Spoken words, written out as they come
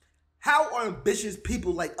are ambitious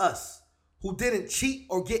people like us who didn't cheat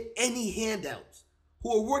or get any handouts,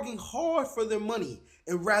 who are working hard for their money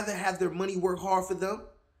and rather have their money work hard for them?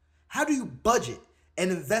 How do you budget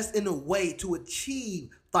and invest in a way to achieve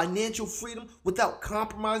financial freedom without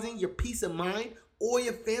compromising your peace of mind or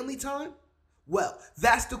your family time? Well,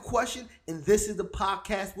 that's the question, and this is the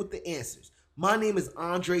podcast with the answers. My name is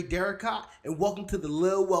Andre Derricott, and welcome to the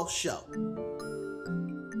L.I.L Show.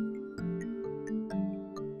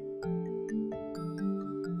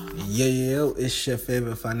 Yo, it's your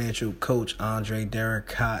favorite financial coach, Andre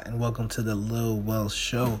Derricott, and welcome to the L.I.L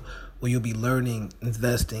Show, where you'll be learning,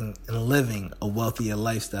 investing, and living a wealthier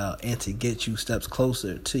lifestyle and to get you steps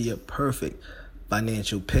closer to your perfect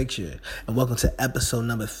financial picture. And welcome to episode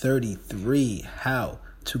number 33, how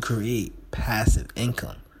to create passive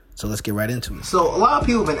income. So let's get right into it. So a lot of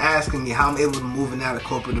people have been asking me how I'm able to move in out of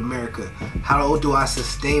corporate America. How do I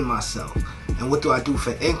sustain myself? And what do I do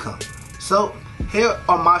for income? So here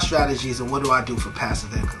are my strategies and what do I do for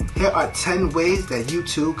passive income. Here are 10 ways that you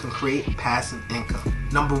too can create passive income.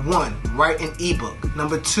 Number 1, write an ebook.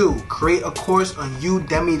 Number 2, create a course on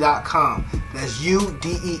udemy.com. That's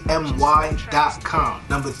udemy.com.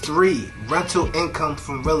 Number 3, rental income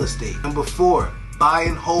from real estate. Number 4, buy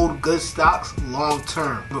and hold good stocks long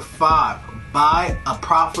term. Number 5, buy a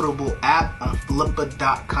profitable app on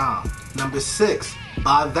flipper.com. Number 6,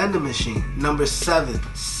 buy a vending machine. Number 7,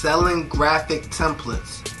 selling graphic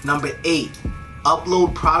templates. Number 8,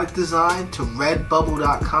 upload product design to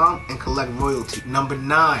redbubble.com and collect royalty. Number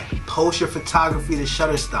 9, post your photography to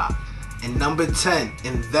Shutterstock. And number 10,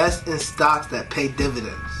 invest in stocks that pay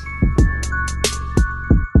dividends.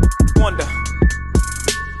 Wonder.